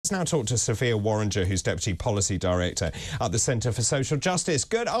Let's now talk to Sophia Warringer, who's Deputy Policy Director at the Centre for Social Justice.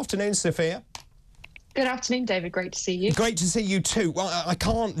 Good afternoon, Sophia. Good afternoon, David. Great to see you. Great to see you too. Well, I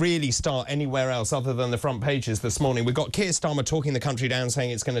can't really start anywhere else other than the front pages this morning. We've got Keir Starmer talking the country down,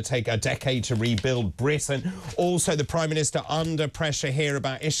 saying it's going to take a decade to rebuild Britain. Also, the Prime Minister under pressure here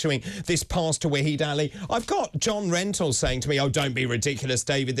about issuing this pass to Wahid Ali. I've got John Rentoul saying to me, oh, don't be ridiculous,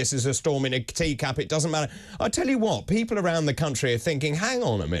 David. This is a storm in a teacup. It doesn't matter. I tell you what, people around the country are thinking, hang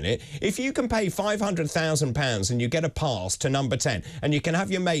on a minute. If you can pay £500,000 and you get a pass to number 10 and you can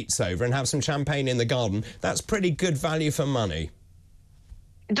have your mates over and have some champagne in the garden, that's pretty good value for money.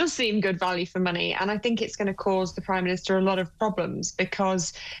 It does seem good value for money, and I think it's going to cause the Prime Minister a lot of problems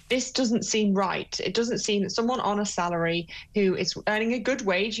because this doesn't seem right. It doesn't seem that someone on a salary who is earning a good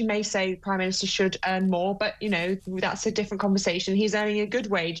wage, you may say the Prime Minister should earn more, but, you know, that's a different conversation. He's earning a good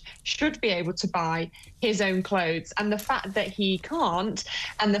wage, should be able to buy his own clothes. And the fact that he can't,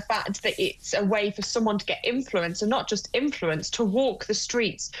 and the fact that it's a way for someone to get influence, and not just influence, to walk the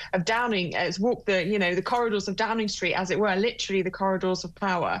streets of Downing, walk the, you know, the corridors of Downing Street, as it were, literally the corridors of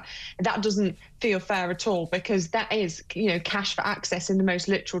power. That doesn't feel fair at all, because that is, you know, cash for access in the most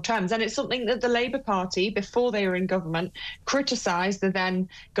literal terms. And it's something that the Labour Party, before they were in government, criticised the then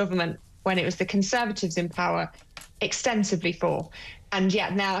government, when it was the Conservatives in power, extensively for. And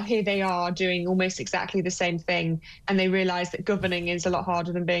yet now here they are doing almost exactly the same thing, and they realise that governing is a lot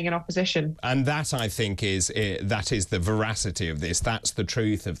harder than being in opposition. And that, I think, is the veracity of this. That's the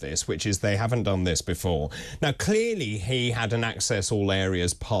truth of this, which is they haven't done this before. Now, clearly, he had an access all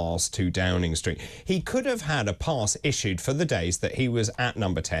areas pass to Downing Street. He could have had a pass issued for the days that he was at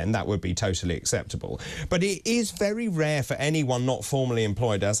number 10. That would be totally acceptable. But it is very rare for anyone not formally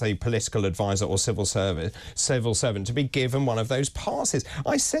employed as a political advisor or civil servant to be given one of those passes.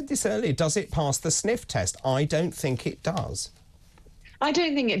 I said this earlier, does it pass the sniff test? I don't think it does. I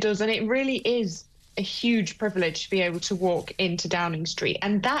don't think it does, and it really is a huge privilege to be able to walk into Downing Street,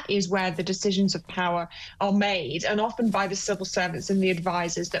 and that is where the decisions of power are made, and often by the civil servants and the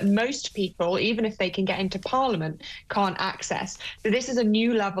advisors that most people, even if they can get into Parliament, can't access. So this is a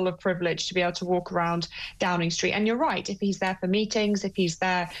new level of privilege to be able to walk around Downing Street. And you're right, if he's there for meetings, if he's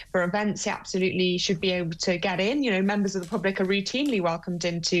there for events, he absolutely should be able to get in. You know, members of the public are routinely welcomed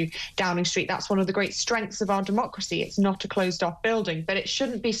into Downing Street. That's one of the great strengths of our democracy. It's not a closed-off building, but it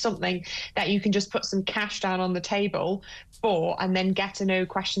shouldn't be something that you can just put some cash down on the table for and then get a no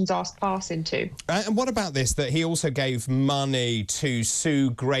questions asked pass into. And what about this, that he also gave money to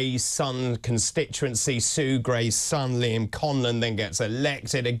Sue Gray's son constituency? Sue Gray's son, Liam Conlon, then gets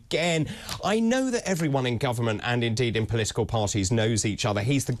elected again. I know that everyone in government and indeed in political parties knows each other.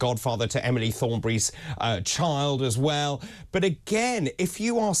 He's the godfather to Emily Thornberry's child as well. But again, if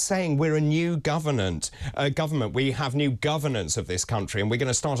you are saying we're a new government, we have new governance of this country and we're going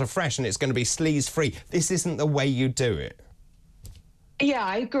to start afresh and it's going to be sleaze-free, this isn't the way you do it. Yeah,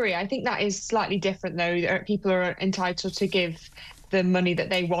 I agree. I think that is slightly different, though. People are entitled to give the money that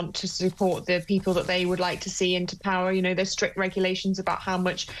they want to support the people that they would like to see into power. You know, there's strict regulations about how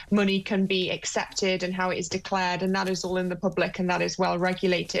much money can be accepted and how it is declared, and that is all in the public and that is well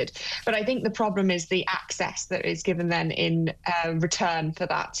regulated. But I think the problem is the access that is given then in return for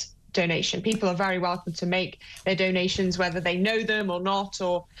that donation. People are very welcome to make their donations, whether they know them or not,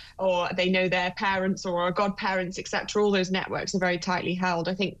 or they know their parents or are godparents, etc. All those networks are very tightly held.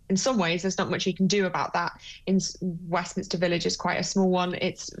 I think in some ways there's not much you can do about that. In Westminster Village is quite a small one.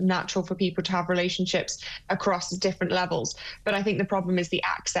 It's natural for people to have relationships across different levels. But I think the problem is the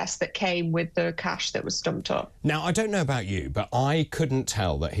access that came with the cash that was stumped up. Now, I don't know about you, but I couldn't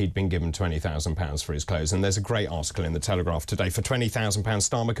tell that he'd been given £20,000 for his clothes. And there's a great article in the Telegraph today. For £20,000,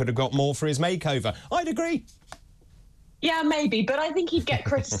 Starmer could have got more for his makeover. I'd agree. Yeah, maybe, but I think he'd get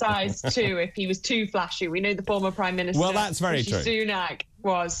criticised too if he was too flashy. We know the former Prime Minister, well, that's very true, Sunak,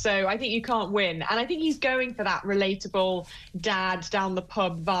 was. So I think you can't win. And I think he's going for that relatable dad down the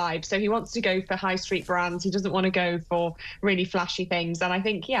pub vibe. So he wants to go for high street brands. He doesn't want to go for really flashy things. And I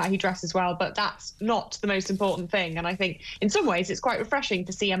think, yeah, he dresses well, but that's not the most important thing. And I think in some ways it's quite refreshing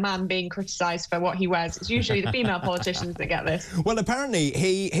to see a man being criticised for what he wears. It's usually the female politicians that get this. Well, apparently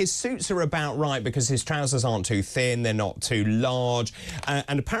his suits are about right because his trousers aren't too thin, they're not too large.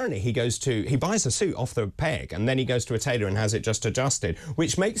 And apparently he buys a suit off the peg and then he goes to a tailor and has it just adjusted,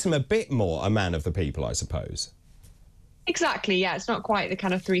 which makes him a bit more a man of the people, I suppose. Exactly, yeah. It's not quite the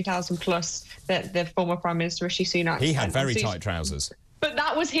kind of 3,000 plus that the former Prime Minister Rishi Sunak. He had very tight trousers. But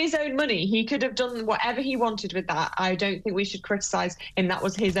that was his own money. He could have done whatever he wanted with that. I don't think we should criticise him. That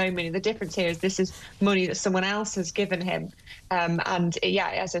was his own money. The difference here is this is money that someone else has given him. And yeah,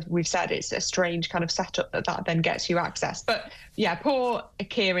 as we've said, it's a strange kind of setup that then gets you access. But yeah, poor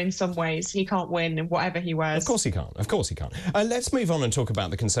Keir in some ways. He can't win whatever he wears. Of course he can't. Of course he can't. Let's move on and talk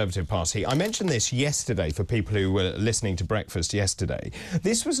about the Conservative Party. I mentioned this yesterday for people who were listening to Breakfast yesterday.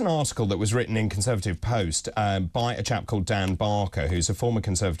 This was an article that was written in Conservative Post by a chap called Dan Barker, who's a former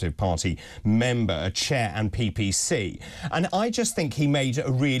Conservative Party member, a chair and PPC. And I just think he made a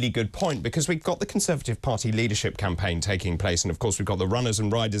really good point, because we've got the Conservative Party leadership campaign taking place, and of course we've got the runners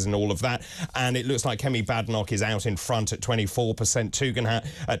and riders and all of that, and it looks like Kemi Badenoch is out in front at 24%, Tugendhat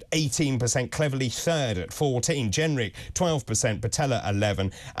at 18%, Cleverly third at 14%, Jenrick 12%, Patella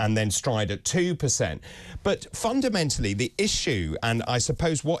 11%, and then Stride at 2%. But fundamentally the issue, and I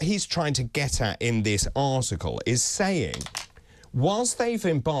suppose what he's trying to get at in this article, is saying, whilst they've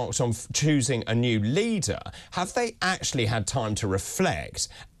embarked on choosing a new leader, have they actually had time to reflect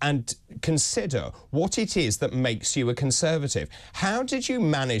and consider what it is that makes you a Conservative? How did you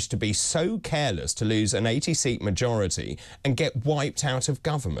manage to be so careless to lose an 80-seat majority and get wiped out of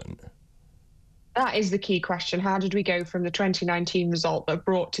government? That is the key question. How did we go from the 2019 result that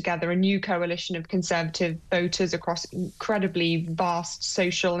brought together a new coalition of Conservative voters across incredibly vast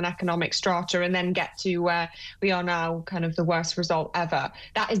social and economic strata, and then get to where we are now, kind of the worst result ever?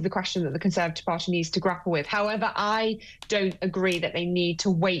 That is the question that the Conservative Party needs to grapple with. However, I don't agree that they need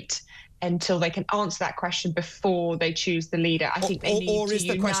to wait until they can answer that question before they choose the leader. I think they need to unite first. Or is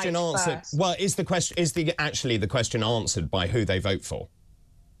the question answered? Well, is actually the question answered by who they vote for?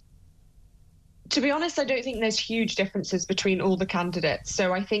 To be honest, I don't think there's huge differences between all the candidates.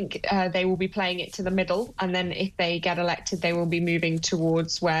 So I think they will be playing it to the middle. And then if they get elected, they will be moving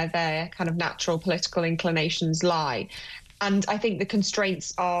towards where their kind of natural political inclinations lie. And I think the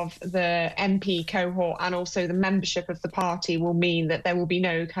constraints of the MP cohort and also the membership of the party will mean that there will be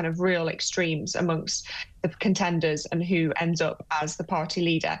no kind of real extremes amongst the contenders and who ends up as the party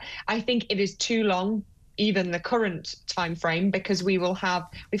leader. I think it is too long, even the current time frame, because we've had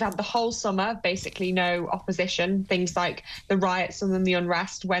the whole summer basically no opposition. Things like the riots and then the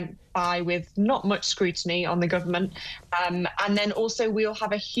unrest went by with not much scrutiny on the government, and then also we'll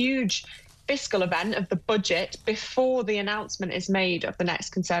have a huge fiscal event of the budget before the announcement is made of the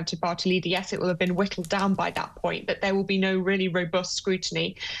next Conservative Party leader. Yes, it will have been whittled down by that point, but there will be no really robust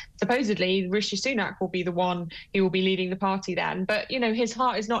scrutiny. Supposedly, Rishi Sunak will be the one who will be leading the party then. But, you know, his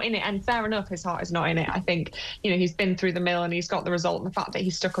heart is not in it. And fair enough, his heart is not in it. I think, you know, he's been through the mill and he's got the result. And the fact that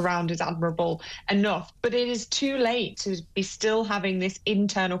he stuck around is admirable enough. But it is too late to be still having this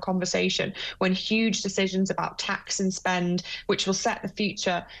internal conversation when huge decisions about tax and spend, which will set the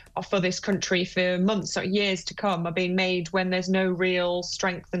future for this country for months or years to come, are being made when there's no real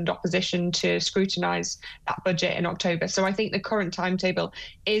strengthened opposition to scrutinise that budget in October. So I think the current timetable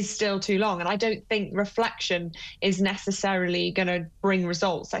is still too long. And I don't think reflection is necessarily going to bring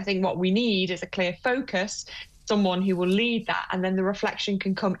results. I think what we need is a clear focus, someone who will lead that, and then the reflection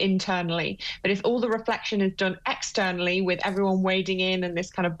can come internally. But if all the reflection is done externally with everyone wading in and this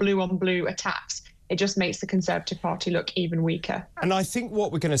kind of blue on blue attacks, it just makes the Conservative Party look even weaker. And I think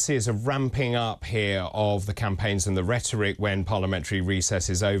what we're going to see is a ramping up here of the campaigns and the rhetoric when parliamentary recess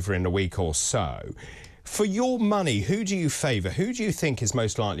is over in a week or so. For your money, who do you favour? Who do you think is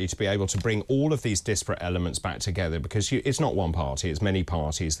most likely to be able to bring all of these disparate elements back together? Because it's not one party, it's many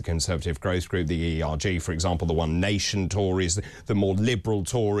parties, the Conservative Growth Group, the ERG, for example, the One Nation Tories, the more liberal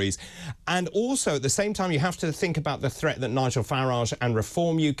Tories. And also, at the same time, you have to think about the threat that Nigel Farage and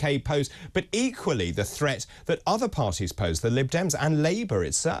Reform UK pose, but equally the threat that other parties pose, the Lib Dems and Labour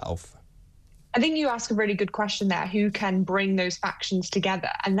itself. I think you ask a really good question there. Who can bring those factions together?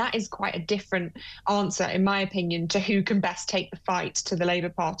 And that is quite a different answer, in my opinion, to who can best take the fight to the Labour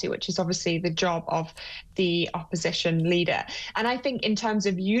Party, which is obviously the job of the opposition leader. And I think in terms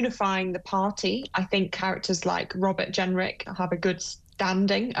of unifying the party, I think characters like Robert Jenrick have a good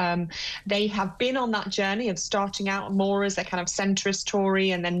standing. They have been on that journey of starting out more as a kind of centrist Tory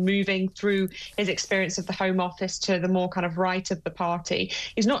and then moving through his experience of the Home Office to the more kind of right of the party.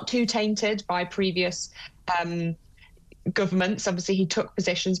 He's not too tainted by previous governments. Obviously, he took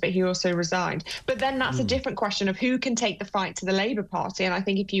positions, but he also resigned. But then that's a different question of who can take the fight to the Labour Party. And I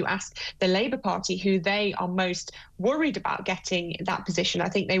think if you ask the Labour Party who they are most worried about getting that position, I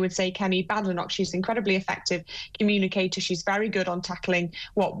think they would say Kemi Badenoch. She's an incredibly effective communicator. She's very good on tackling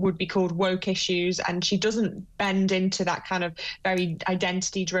what would be called woke issues, and she doesn't bend into that kind of very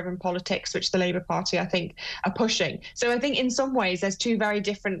identity-driven politics, which the Labour Party, I think, are pushing. So I think in some ways there's two very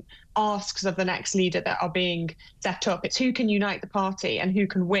different asks of the next leader that are being set up. It's who can unite the party and who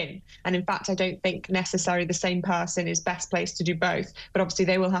can win. And in fact, I don't think necessarily the same person is best placed to do both, but obviously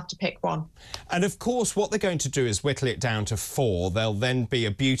they will have to pick one. And of course, what they're going to do is whittle it down to 4. There'll then be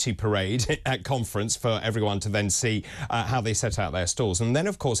a beauty parade at conference for everyone to then see how they set out their stalls. And then,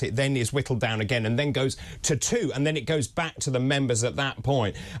 of course, it then is whittled down again and then goes to 2, and then it goes back to the members at that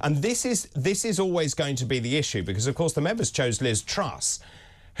point. And this is always going to be the issue because, of course, the members chose Liz Truss.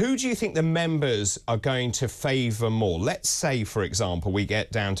 Who do you think the members are going to favour more? Let's say, for example, we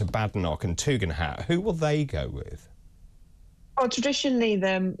get down to Badenoch and Tugendhat. Who will they go with? Well, traditionally,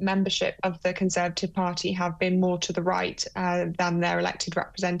 the membership of the Conservative Party have been more to the right than their elected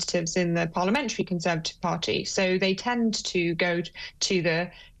representatives in the Parliamentary Conservative Party. So they tend to go to the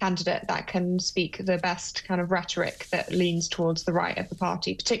candidate that can speak the best kind of rhetoric that leans towards the right of the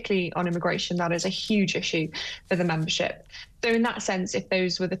party, particularly on immigration. That is a huge issue for the membership. So in that sense, if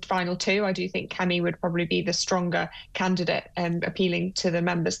those were the final 2, I do think Kemi would probably be the stronger candidate, appealing to the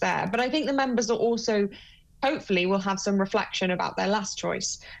members there. But I think the members are also hopefully will have some reflection about their last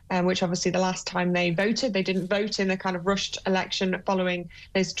choice, which obviously the last time they voted, they didn't vote in the kind of rushed election following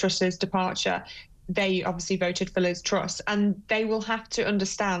Liz Truss's departure. They obviously voted for Liz Truss, and they will have to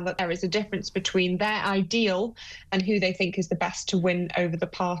understand that there is a difference between their ideal and who they think is the best to win over the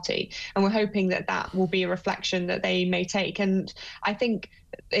party. And we're hoping that that will be a reflection that they may take. And I think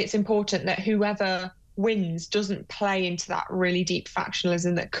it's important that whoever wins doesn't play into that really deep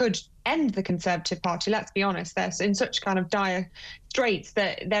factionalism that could end the Conservative Party. Let's be honest, they're in such kind of dire straits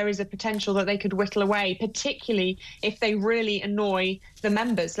that there is a potential that they could whittle away, particularly if they really annoy the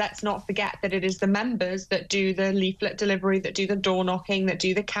members. Let's not forget that it is the members that do the leaflet delivery, that do the door knocking, that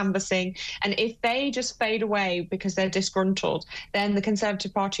do the canvassing. And if they just fade away because they're disgruntled, then the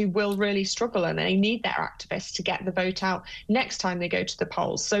Conservative Party will really struggle, and they need their activists to get the vote out next time they go to the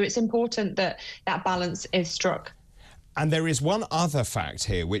polls. So it's important that that balance is struck. And there is one other fact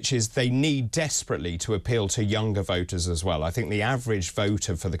here, which is they need desperately to appeal to younger voters as well. I think the average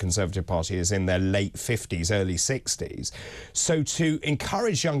voter for the Conservative Party is in their late 50s, early 60s. So to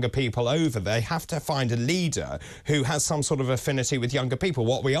encourage younger people over, they have to find a leader who has some sort of affinity with younger people.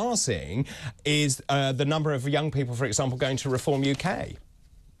 What we are seeing is the number of young people, for example, going to Reform UK.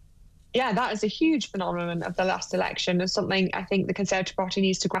 Yeah, that is a huge phenomenon of the last election, and something I think the Conservative Party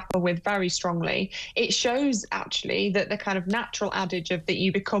needs to grapple with very strongly. It shows, actually, that the kind of natural adage of that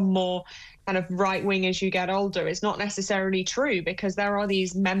you become more kind of right-wing as you get older is not necessarily true, because there are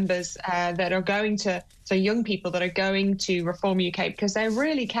these members that are going to, so young people that are going to Reform UK because they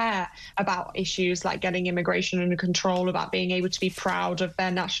really care about issues like getting immigration under control, about being able to be proud of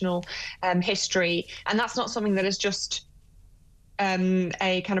their national history. And that's not something that is just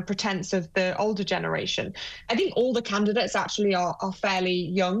a kind of pretense of the older generation. I think all the candidates actually are fairly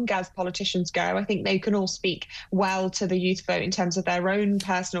young as politicians go. I think they can all speak well to the youth vote in terms of their own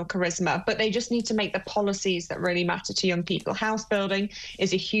personal charisma, but they just need to make the policies that really matter to young people. House building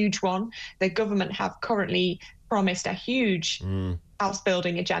is a huge one. The government have currently promised a huge house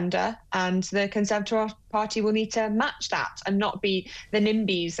building agenda, and the Conservative Party will need to match that and not be the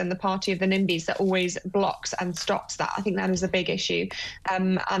NIMBYs and the party of the NIMBYs that always blocks and stops that. I think that is a big issue.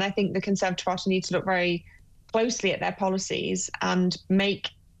 And I think the Conservative Party needs to look very closely at their policies and make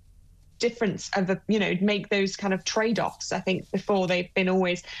difference of, make those kind of trade-offs. I think before they've been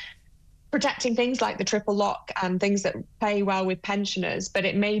always protecting things like the triple lock and things that pay well with pensioners, but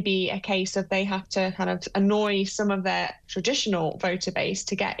it may be a case of they have to kind of annoy some of their traditional voter base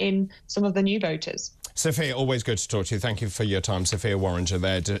to get in some of the new voters. Sophia, always good to talk to you. Thank you for your time. Sophia Warringer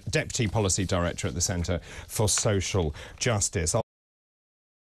there, Deputy Policy Director at the Centre for Social Justice.